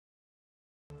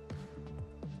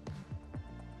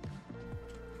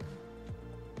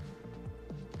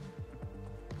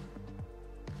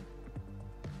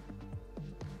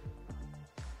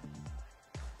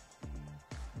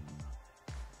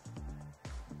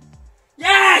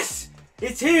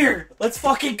It's here! Let's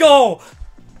fucking go!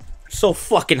 So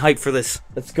fucking hyped for this.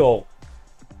 Let's go.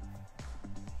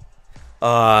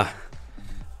 I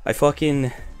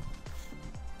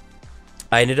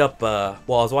ended up, well, I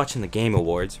was watching the Game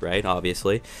Awards, right,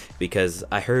 obviously, because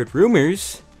I heard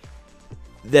rumors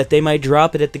that they might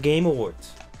drop it at the Game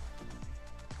Awards.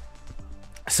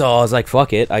 So I was like,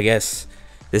 fuck it, I guess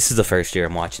this is the first year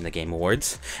I'm watching the Game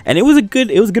Awards. And it was a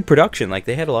good production. Like,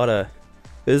 they had a lot of,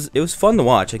 it was fun to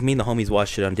watch. Like, me and the homies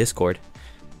watched it on Discord.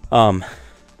 Yeah,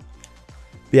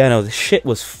 no, the shit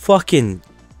was fucking...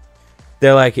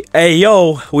 They're like, hey,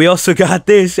 yo, we also got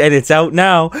this, and it's out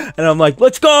now. And I'm like,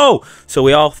 let's go! So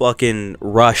we all fucking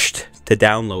rushed to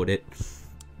download it.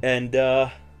 And,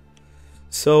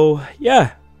 so,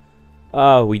 yeah.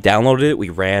 We downloaded it. We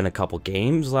ran a couple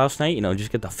games last night, you know,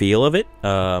 just get the feel of it.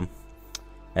 And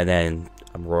then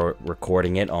I'm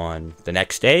recording it on the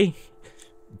next day.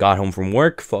 Got home from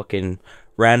work, fucking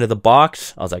ran to the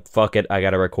box. I was like, fuck it, I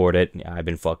gotta record it. Yeah, I've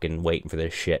been fucking waiting for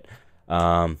this shit.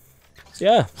 So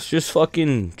yeah, let's just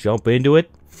fucking jump into it.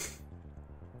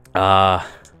 No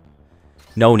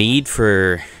need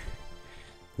for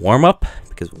warm-up,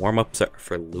 because warm-ups are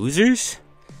for losers.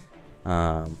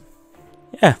 Yeah,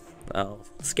 well,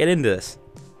 let's get into this.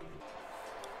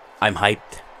 I'm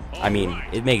hyped. I mean,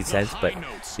 it makes sense, but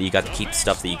you got to keep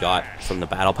stuff that you got from the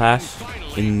Battle Pass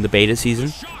in the beta season.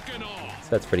 So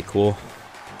that's pretty cool.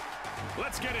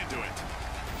 Let's get into it.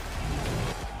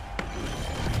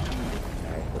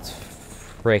 Alright, let's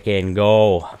frickin'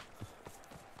 go.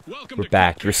 We're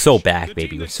back. We're so back,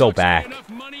 baby. We're so back.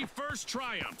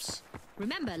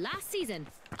 Remember, last season,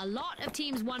 a lot of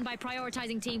teams won by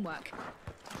prioritizing teamwork.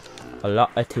 A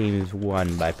lot of teams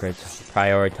won by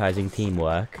prioritizing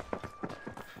teamwork.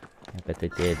 I bet they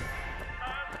did.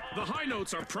 The high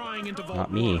notes are prying into vault.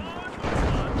 Not me.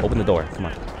 Open the door. Come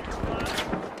on.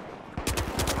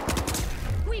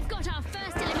 We've got our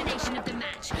first elimination of the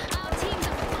match. Our teams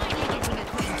are finally getting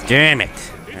acquainted. Damn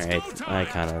it! Alright, I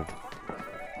kind of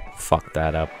fucked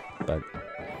that up, but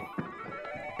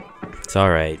it's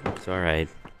alright. It's alright.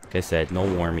 Like I said, no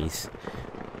warmies.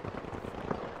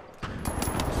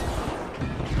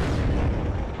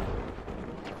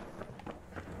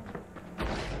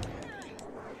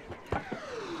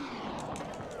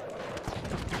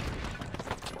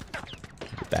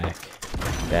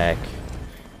 Back.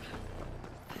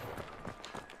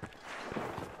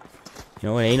 You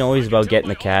know, it ain't always about getting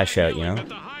the cash out, you know?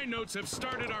 The high notes have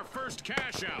started our first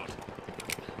cash out.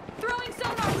 Throwing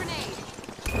sonar grenade.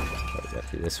 We got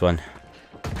through this one.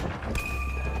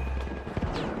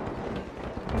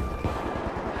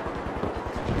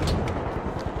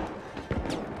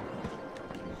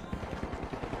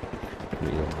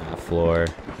 We go on that floor.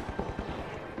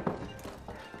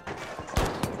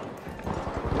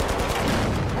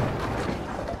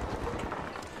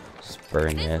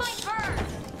 Burn this.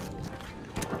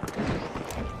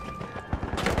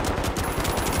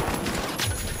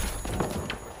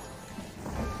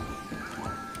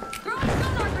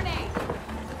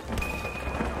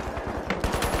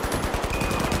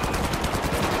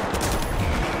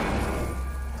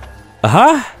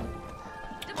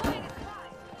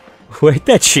 Where'd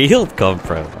that shield come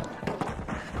from?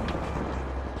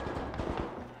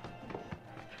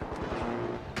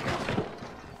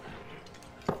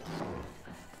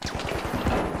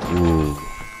 Ooh.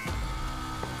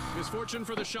 Misfortune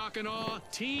for the shock and awe.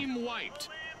 Team wiped.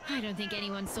 I don't think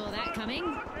anyone saw that coming.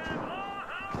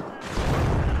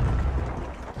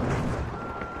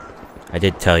 I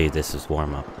did tell you this is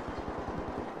warm-up.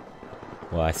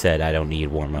 Well, I said I don't need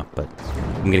warm-up, but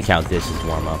I'm gonna count this as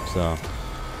warm-up, so...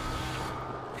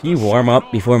 If you warm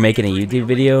up before making a YouTube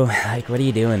video, like, what are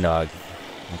you doing, dog?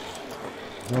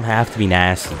 You don't have to be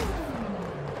nasty.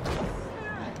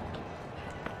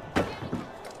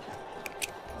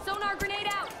 Sonar grenade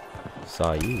out.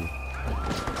 Saw you.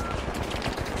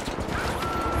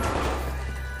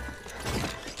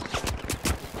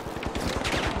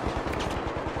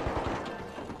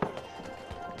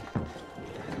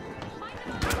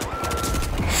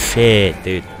 Shit,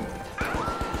 dude.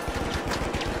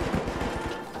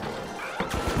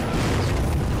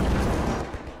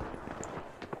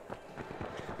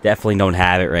 Definitely don't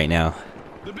have it right now.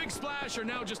 The big splash are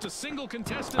now just a single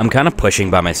contestant. I'm kind of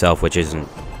pushing by myself, which isn't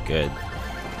good.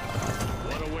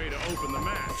 What a way to open the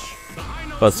match. The high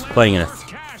notes Plus, playing in a first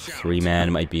cash out.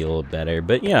 3-man might be a little better,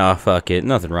 but you know, fuck it.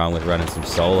 Nothing wrong with running some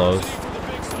solos. The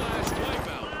big splash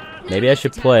wipeout. Maybe I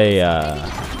should play,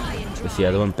 what's the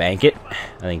other one? Bank It?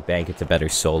 I think Bank It's a better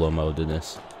solo mode than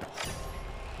this.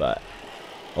 But,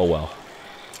 oh well.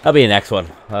 That'll be the next one.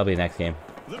 That'll be the next game.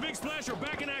 The big splash are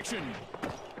back in action.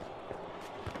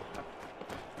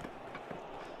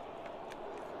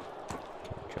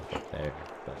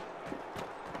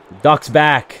 Duck's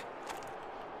back.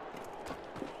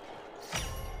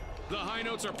 The high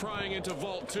notes are prying into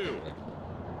Vault 2.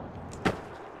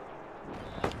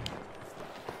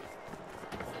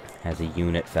 Has a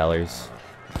unit, fellers.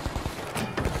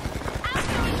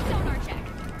 Outgoing sonar check.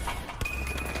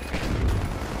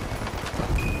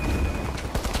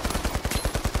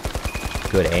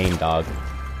 Good aim, dog.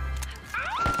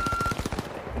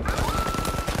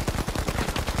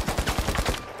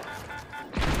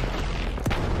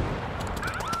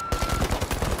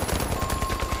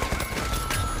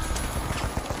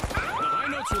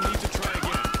 Will need to try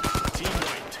again. Team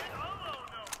White.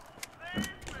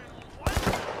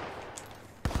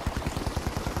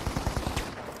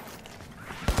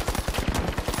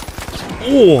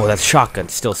 Oh, that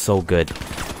shotgun's still so good.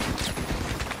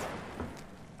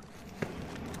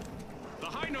 The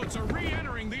high notes are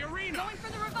re-entering the arena. Going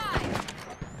for the revive.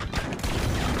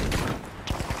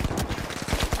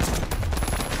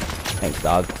 Thanks,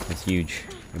 dog. That's huge.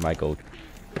 You're my goat.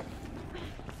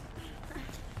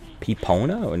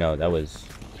 Pepona? Oh, no, that was...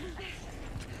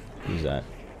 Who's that?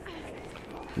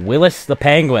 Willis the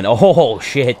Penguin. Oh,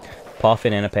 shit.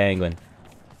 Puffin and a penguin.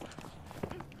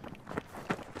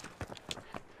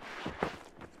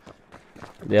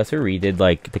 They also redid,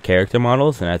 like, the character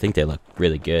models, and I think they look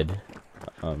really good.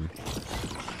 Yeah,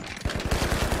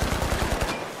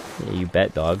 you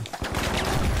bet, dog.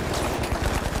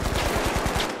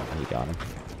 You got him.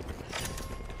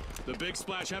 The Big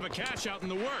Splash have a cash out in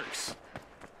the works.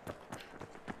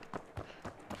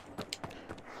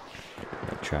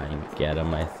 Try and get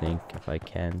him, I think, if I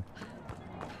can.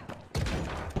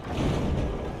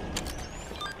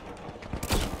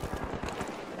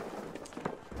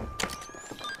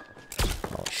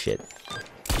 Oh, shit.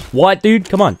 What, dude?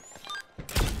 Come on.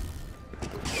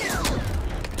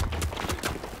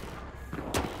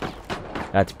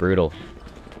 That's brutal.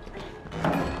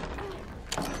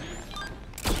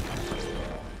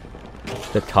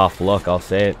 It's a tough look, I'll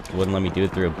say it. Wouldn't let me do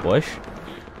it through a bush.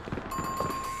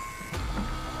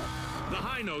 The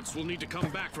high notes will need to come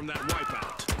back from that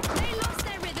wipeout. They lost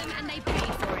their rhythm and they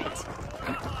paid for it.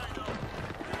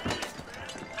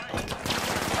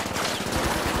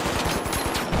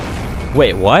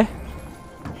 Wait, what?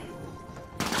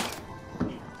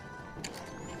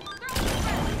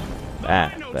 Ah,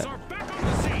 High notes but are back on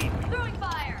the scene. Throwing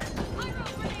fire. Pyro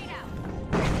grenade out.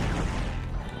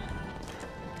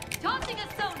 Tossing a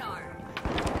sonar.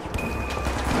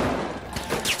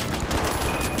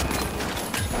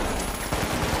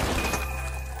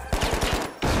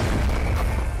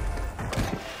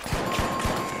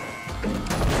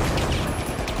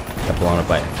 got blown up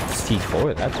by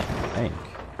C4. That's a thing.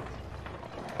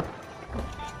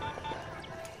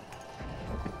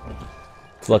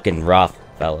 It's looking rough,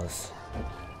 fellas.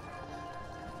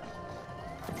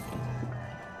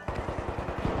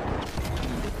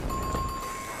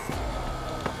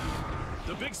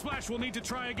 The Big Splash will need to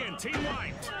try again. Team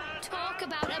White. Talk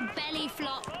about a belly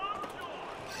flop.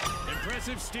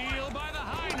 Impressive steal by the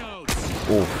high notes.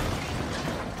 Oof.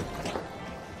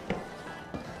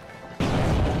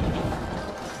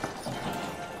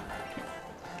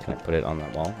 Can I put it on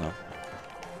that wall? No.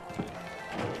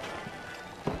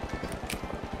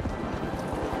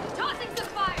 Tossing some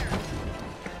fire.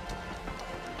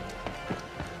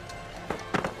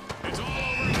 It's all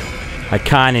over. I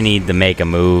kind of need to make a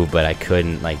move, but I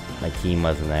couldn't. Like, my team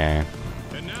wasn't there.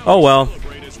 And now Oh well.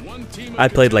 celebrate as one team of I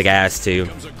played like ass contestants too.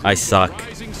 becomes a group I of suck.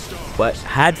 rising stars. But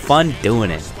had fun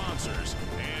doing it. Sponsors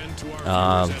and to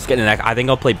our viewers Let's get in that. I think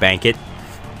I'll play Bank It.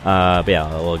 But yeah,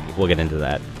 we'll get into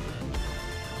that.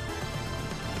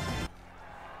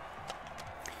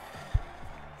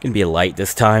 Gonna be a light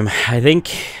this time. I think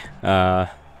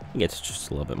it's just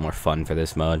a little bit more fun for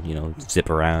this mode. You know, zip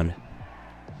around.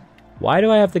 Why do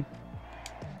I have the?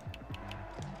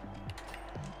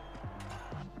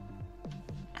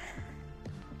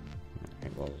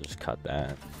 Alright, we'll just cut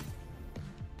that.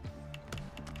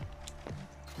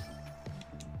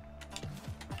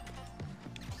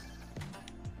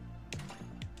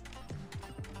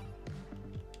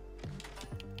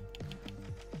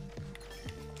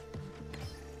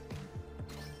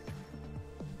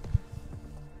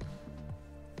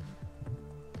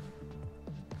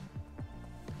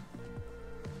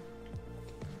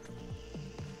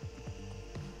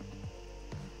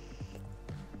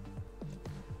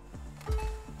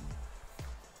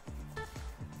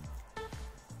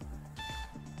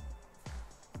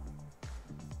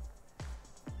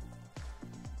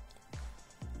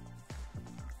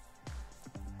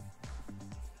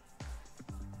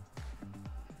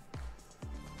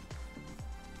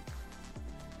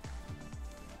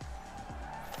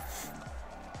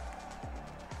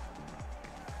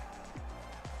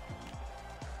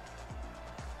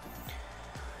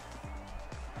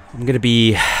 I'm gonna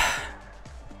be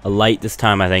a light this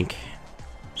time, I think.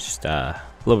 Just a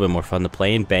little bit more fun to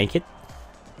play and bank it.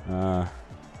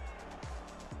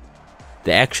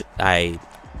 I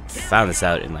found this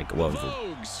out in like what was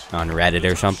it, on Reddit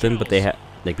or something, but they had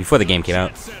like before the game came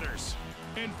out.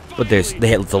 But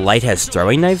the light has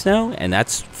throwing knives now, and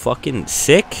that's fucking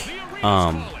sick.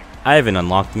 I haven't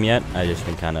unlocked them yet. I just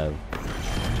been kind of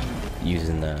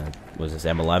using the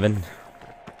M11.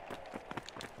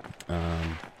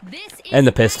 And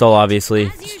the pistol, obviously.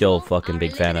 Still fucking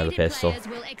big fan of the pistol.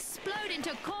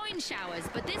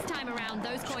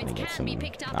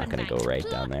 Not gonna go right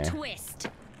down there.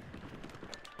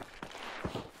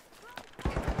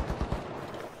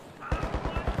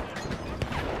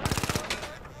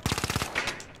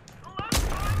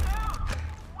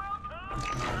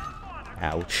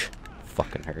 Ouch.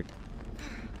 Fucking hurt.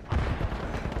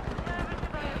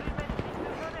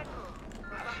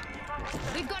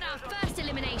 We've got our first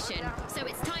elimination, so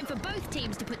it's time for both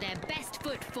teams to put their best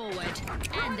foot forward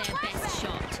and their best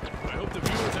shot. I hope the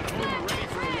viewers at home are ready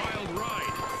for a wild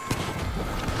ride.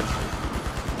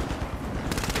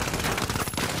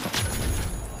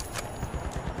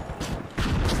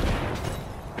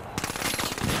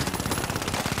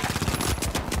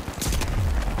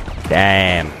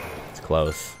 Damn. It's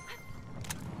close.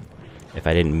 If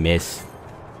I didn't miss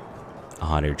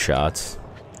 100 shots.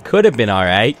 Could have been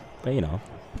alright, but you know.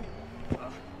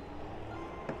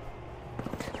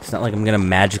 It's not like I'm gonna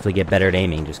magically get better at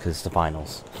aiming just because it's the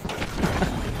finals.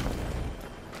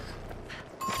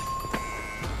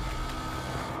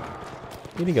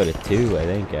 We can go to 2, I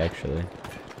think, actually.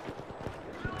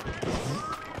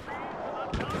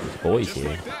 Boys Just here.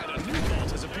 like that, a new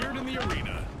vault has appeared in the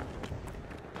arena.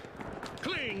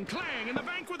 Cling, clang, and the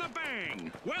bank with a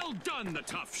bang. Well done, the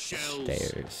tough shells.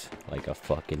 Stairs like a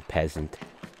fucking peasant.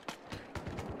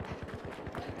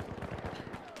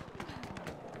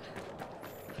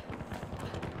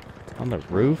 On the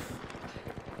roof?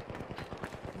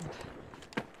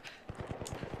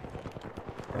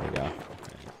 There we go.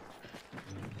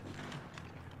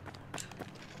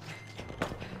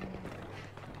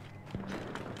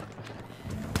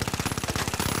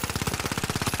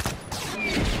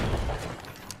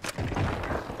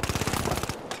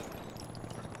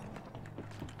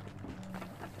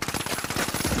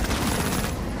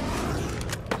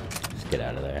 Just get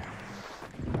out of there.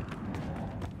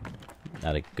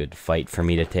 Not a good fight for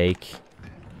me to take.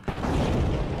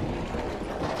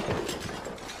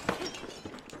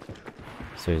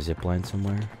 Is there a zipline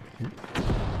somewhere?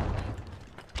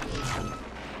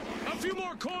 A few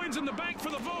more coins in the bank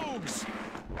for the Vogues.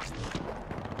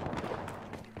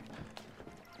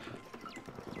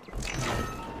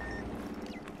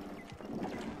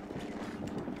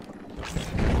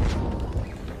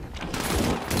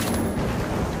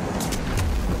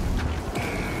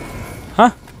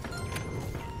 Huh?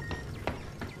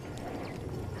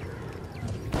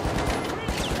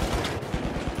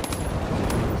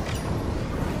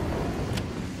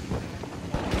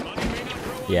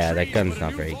 Yeah, that gun's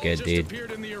not very good, dude. It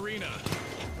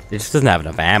just doesn't have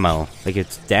enough ammo. Like,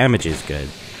 its damage is good.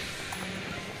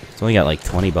 It's only got like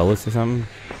 20 bullets or something.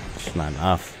 It's just not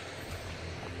enough.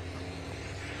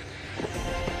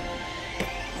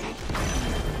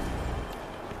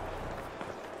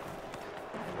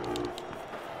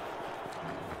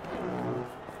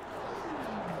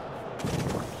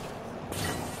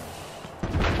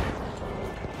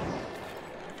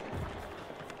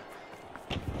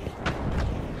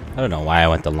 I don't know why I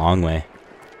went the long way.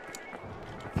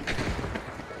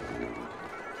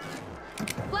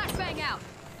 Flashbang out.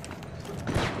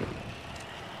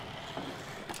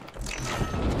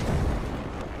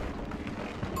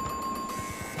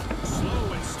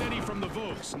 Slow and steady from the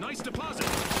Vogues. Nice deposit.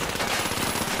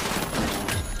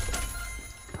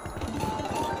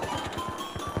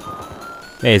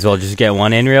 May as well just get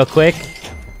one in real quick.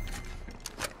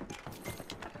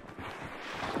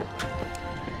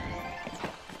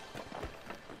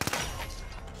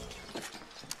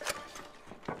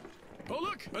 Oh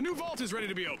look, a new vault is ready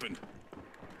to be opened.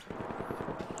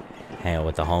 Hang out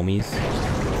with the homies.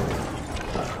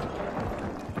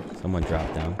 Someone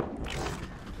dropped down.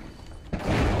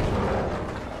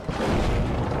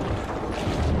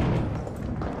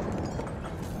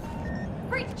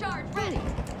 Breach charge ready.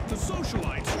 The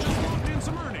socialites just locked in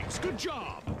some earnings. Good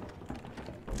job.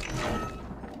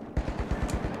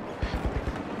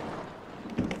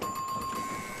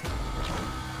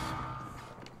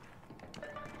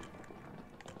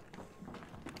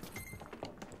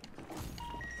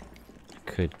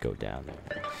 Could go down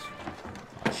there.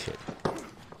 Oh shit.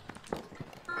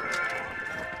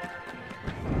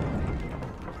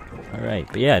 Alright,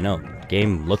 but yeah, no.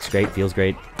 Game looks great, feels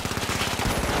great.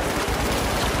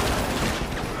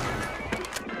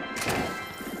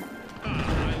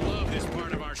 I love this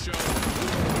part of our show.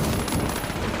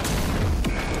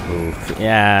 Oof.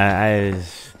 Yeah,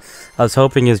 I was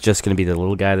hoping it's just gonna be the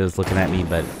little guy that was looking at me,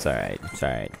 but it's alright. It's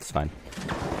alright. It's fine.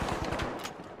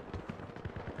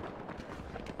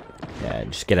 Yeah,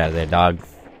 just get out of there, dog.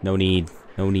 No need.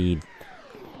 No need.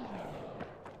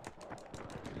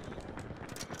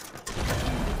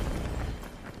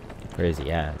 Where is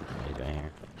he at? He's right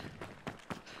here.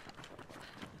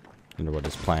 Wonder what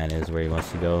his plan is, where he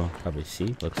wants to go. Probably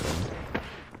C, looks like.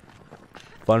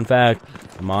 Fun fact,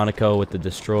 Monaco with the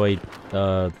destroyed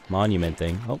monument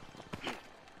thing. Oh.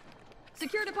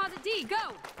 Secure deposit D,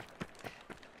 go!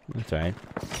 That's alright.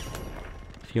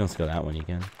 If he wants to go that one, you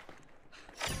can.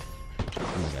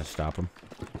 I'm not gonna stop him.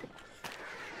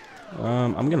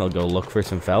 I'm gonna go look for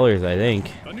some fellers, I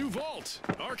think. A new vault.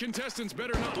 Our contestants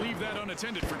better not leave that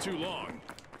unattended for too long.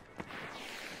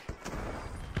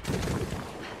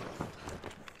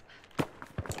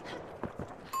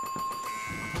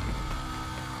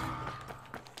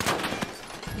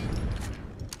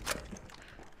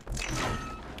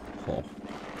 Oh.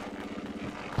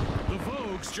 The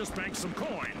Vogues just banked some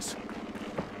coins.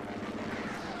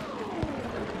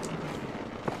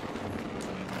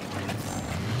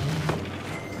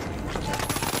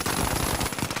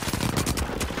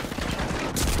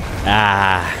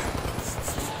 Ah.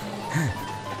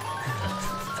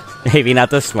 Maybe not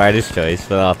the smartest choice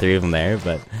for all three of them there,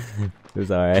 but it was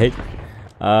alright.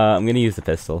 I'm gonna use the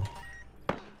pistol.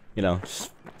 You know,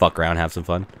 just fuck around, have some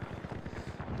fun.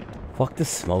 Fuck the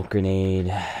smoke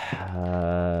grenade.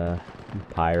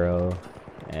 Pyro.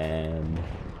 And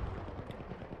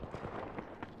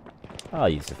I'll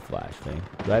use the flash thing.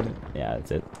 Do I have it? Yeah,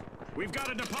 that's it. We've got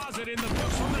a deposit in the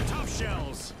books from the tough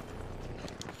shells.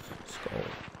 Let's go.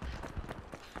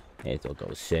 May as well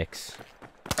go 6.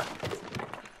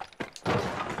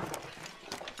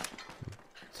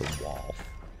 It's a wall.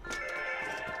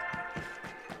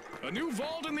 A new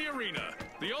vault in the arena.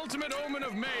 The ultimate omen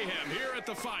of mayhem here at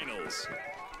the finals.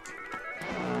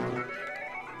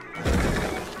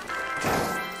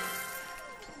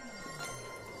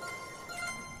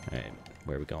 Alright,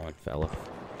 where are we going, fella?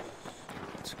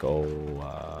 Let's go,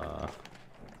 I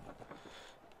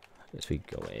guess we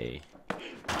could go A.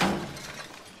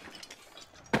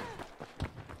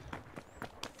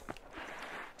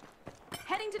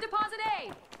 Heading to deposit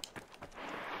A!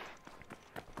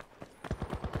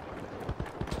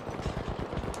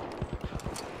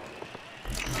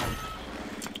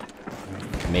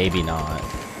 Maybe not.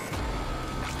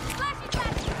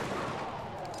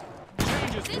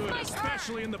 Change is good,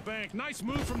 especially in the bank. Nice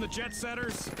move from the jet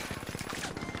setters. The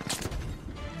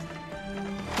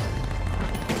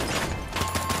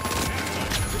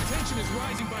tension is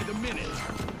rising by the minute.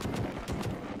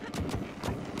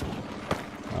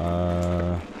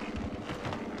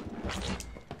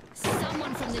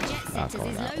 Someone from the jet setters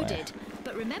going is that way. loaded.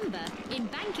 But remember, in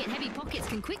Bank It, heavy pockets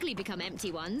can quickly become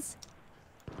empty ones.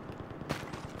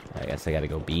 I guess I gotta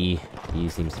go B. B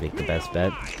seems to make the best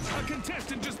bet. A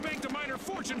contestant just banked a minor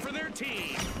fortune for their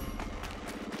team.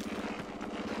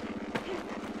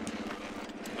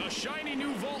 A shiny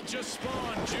new vault just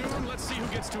spawned, June. Let's see who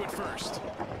gets to it first.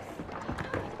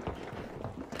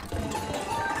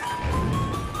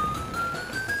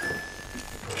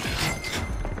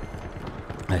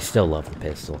 I still love the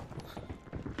pistol.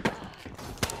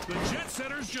 The jet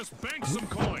setters just banked some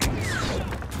coins.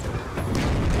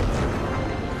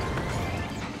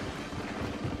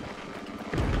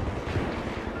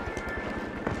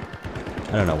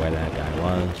 I don't know where that guy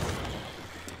was.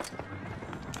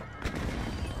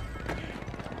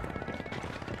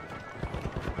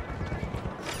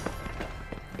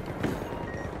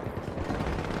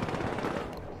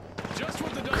 Just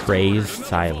what the dust Crazed ordered, another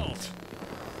silence. vault.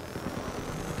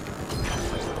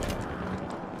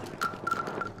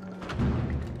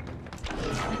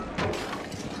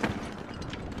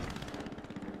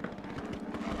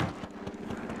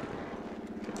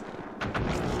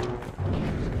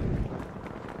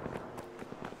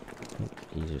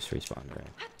 He just respawned, right?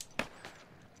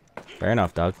 Fair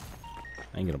enough, dog.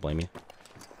 I ain't gonna blame you.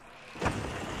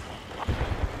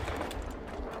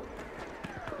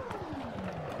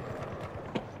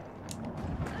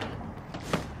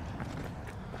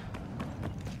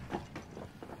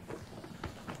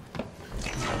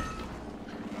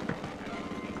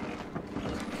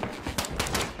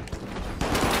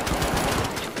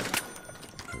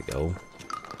 There we go.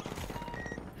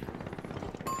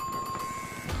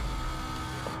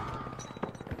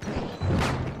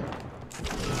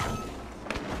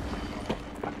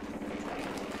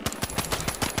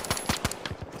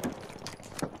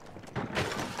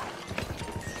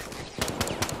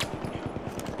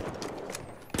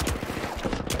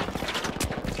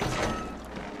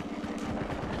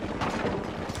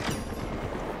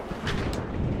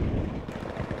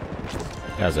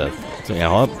 That was a, you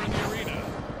know,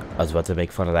 I was about to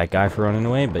make fun of that guy for running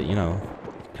away, but you know,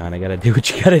 kind of gotta do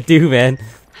what you gotta do, man.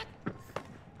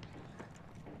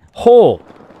 Oh,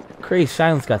 Crazy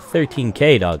Silence got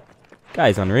 13K, dog.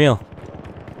 Guy's unreal.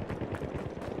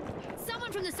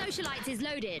 Someone from the socialites is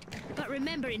loaded, but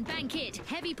remember, in Bankit,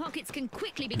 heavy pockets can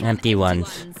quickly become Empty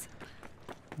ones.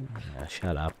 Yeah,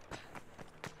 shut up.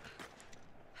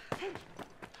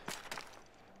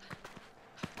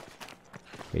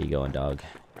 Where you going, dog?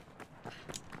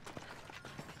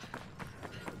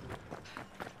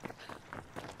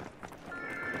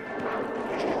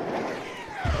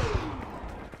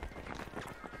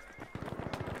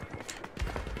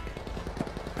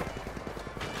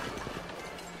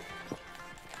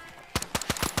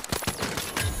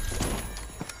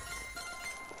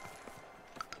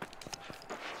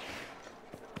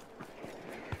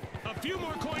 A few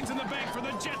more coins in the bank for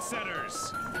the Jet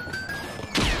Setters.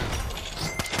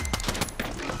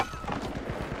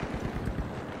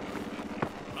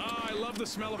 Ah, I love the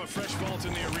smell of a fresh vault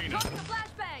in the arena. Drop the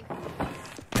flashbang.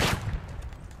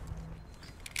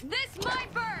 This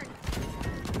might burn.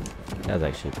 That was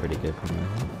actually pretty good.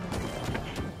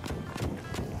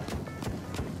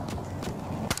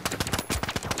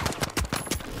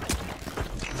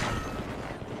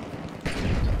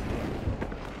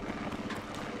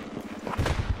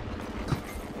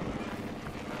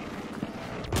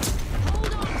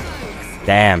 Hold on, folks.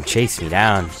 Damn, chase me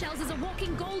down. Shells is a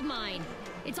walking gold mine.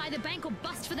 It's either bank or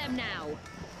bust for them now.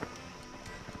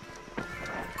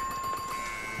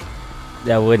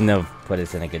 That wouldn't have put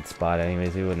us in a good spot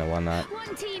anyways. We wouldn't have won that.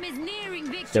 One team is nearing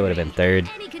victory. Still would have been third.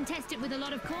 Any contestant with a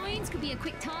lot of coins could be a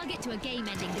quick target to a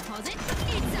game-ending deposit.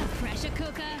 It's a pressure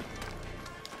cooker.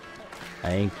 I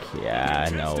think, yeah, I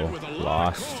know. Contestant with a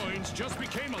lot of Lost. coins just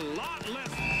became a lot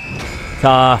less.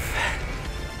 Tough.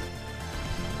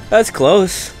 That's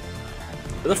close.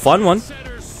 It was a fun one.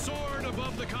 Setters soared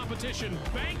above the competition,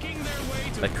 banking their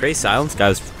way to That Crazy Silence guy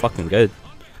was fucking good.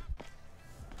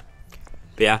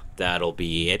 But yeah, that'll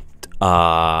be it.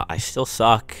 I still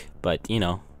suck, but you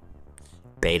know,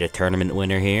 beta tournament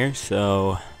winner here,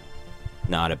 so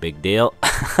not a big deal.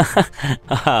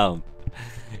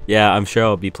 Yeah, I'm sure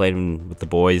I'll be playing with the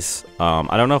boys.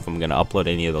 I don't know if I'm gonna upload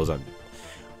any of those on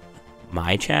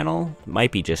my channel.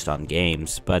 Might be just on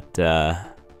games, but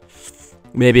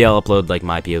maybe I'll upload like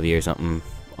my POV or something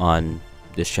on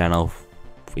this channel.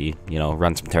 If we, you know,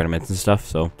 run some tournaments and stuff,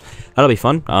 so that'll be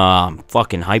fun.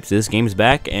 Fucking hyped this game's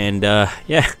back, and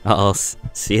yeah, I'll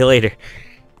see you later.